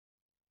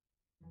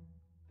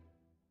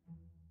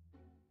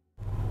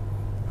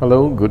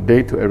Hello, good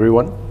day to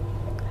everyone.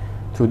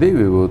 Today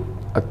we will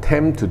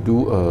attempt to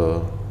do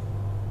a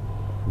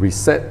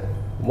reset,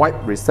 wipe,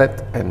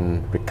 reset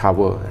and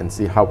recover and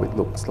see how it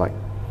looks like.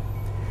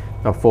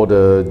 Now for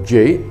the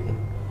Jade,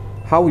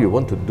 how you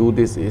want to do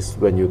this is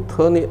when you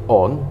turn it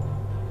on,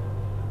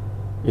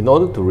 in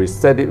order to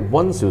reset it,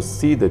 once you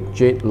see the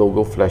Jade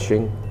logo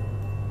flashing,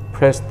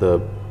 press the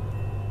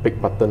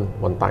big button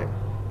one time.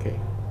 Okay,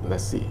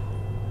 let's see.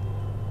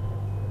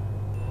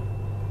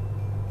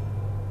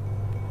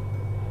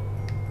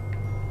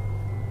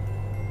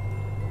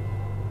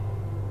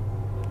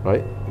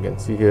 Right, you can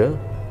see here,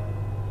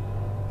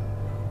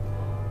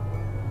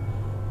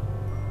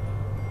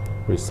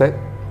 reset,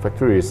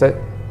 factory reset,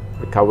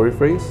 recovery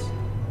phrase.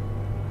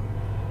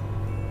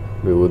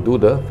 We will do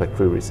the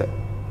factory reset.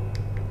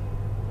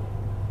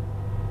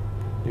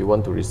 You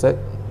want to reset,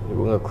 you're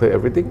going to clear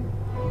everything,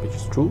 which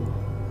is true,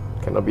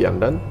 cannot be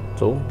undone.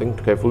 So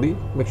think carefully,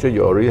 make sure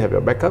you already have your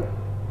backup.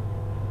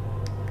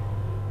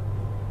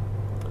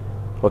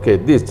 Okay,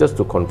 this is just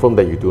to confirm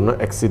that you do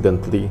not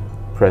accidentally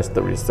press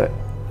the reset.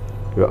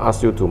 It will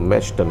ask you to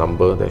match the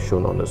number that's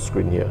shown on the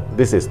screen here.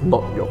 This is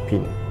not your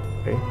pin,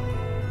 okay?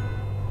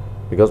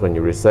 Because when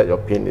you reset, your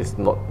pin is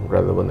not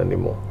relevant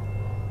anymore.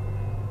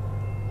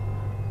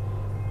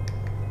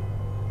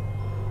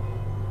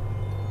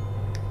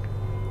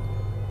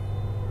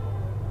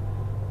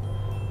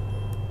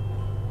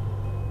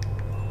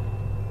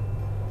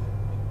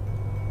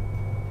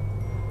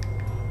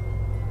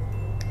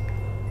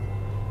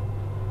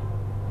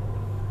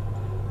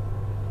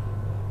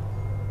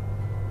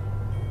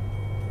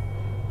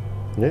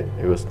 Yeah,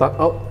 it will start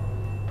out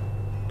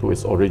to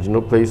its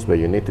original place where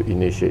you need to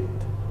initialize.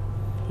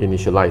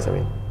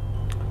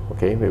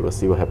 Okay, we will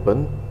see what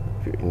happens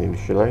if you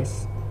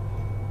initialize.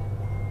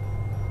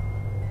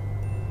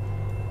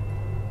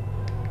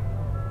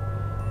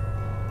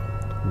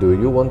 Do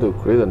you want to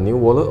create a new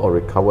wallet or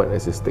recover an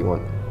existing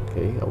one?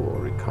 Okay, I will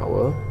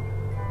recover.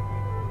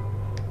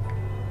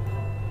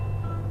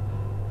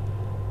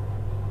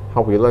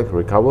 How would you like to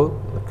recover?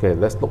 Okay,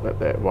 let's look at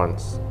that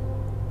once.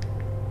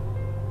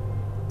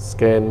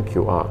 Scan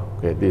QR.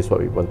 Okay, this is what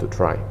we want to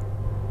try.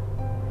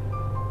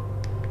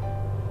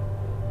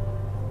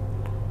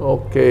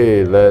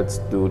 Okay, let's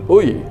do.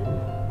 Oi!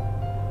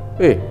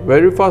 Hey,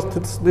 very fast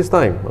this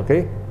time.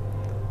 Okay.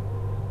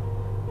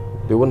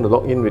 Do you want to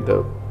log in with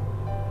the?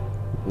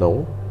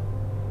 No,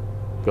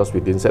 because we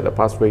didn't set the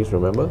passphrase.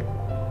 Remember.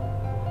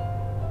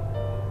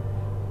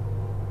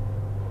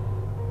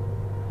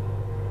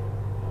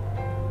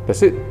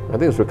 That's it. I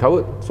think it's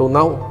recovered. So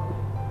now,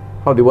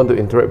 how do you want to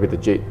interact with the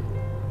Jade?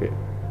 Okay.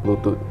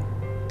 Bluetooth.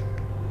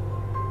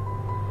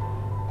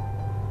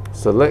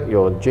 Select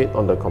your Jade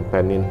on the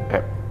companion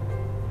app.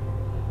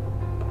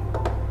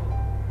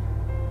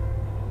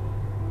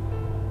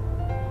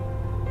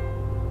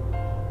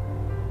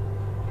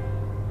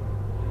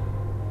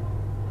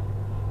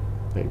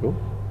 There you go.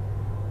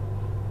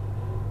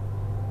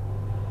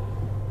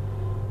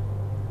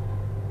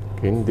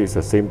 Again, this is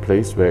the same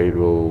place where it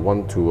will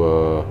want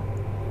to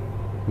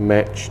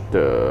match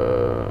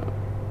the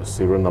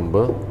serial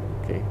number.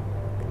 Okay.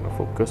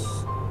 Focus.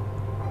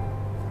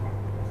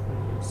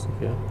 See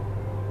here.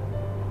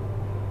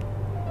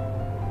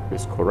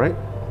 It's correct.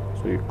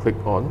 So you click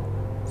on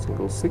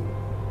single sig.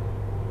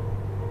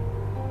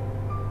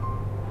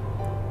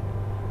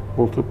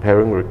 Move to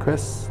pairing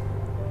request.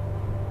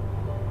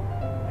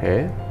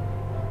 Pair.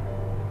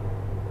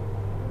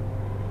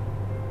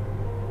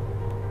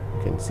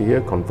 You can see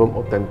here confirm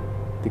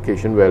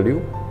authentication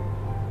value.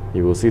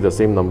 You will see the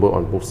same number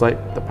on both sides.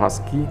 The pass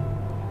key.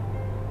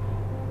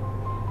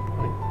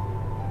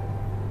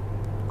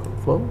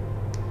 Confirm,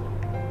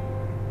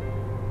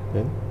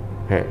 then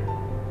pair.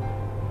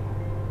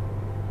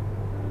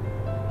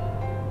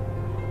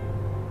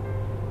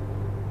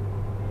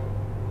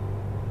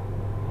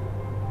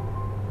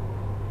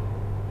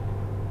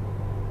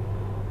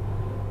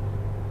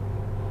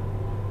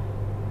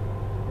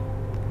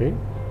 Okay.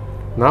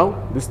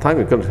 Now this time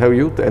we're going to tell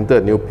you to enter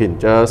a new pin,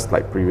 just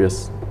like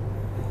previous.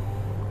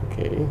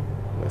 Okay,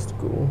 let's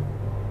go.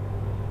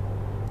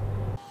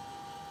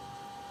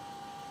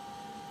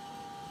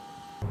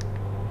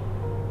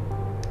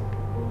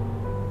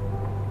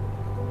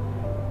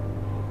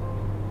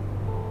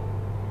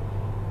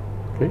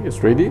 Okay,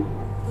 it's ready.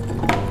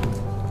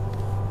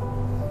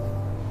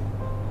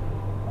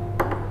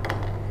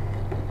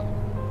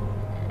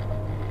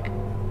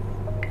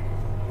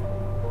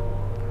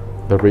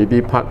 The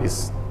ready part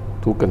is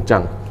too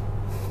kencang.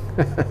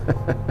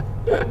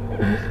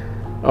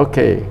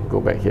 Okay,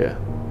 go back here.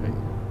 Okay.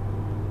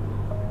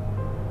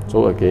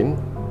 So again,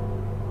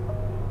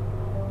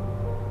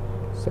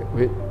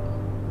 wait,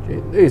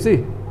 hey, you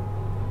see,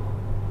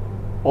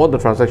 all the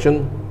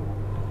transaction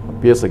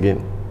appears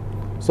again.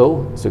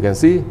 So as you can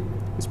see,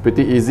 it's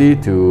pretty easy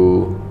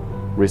to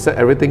reset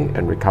everything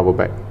and recover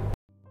back.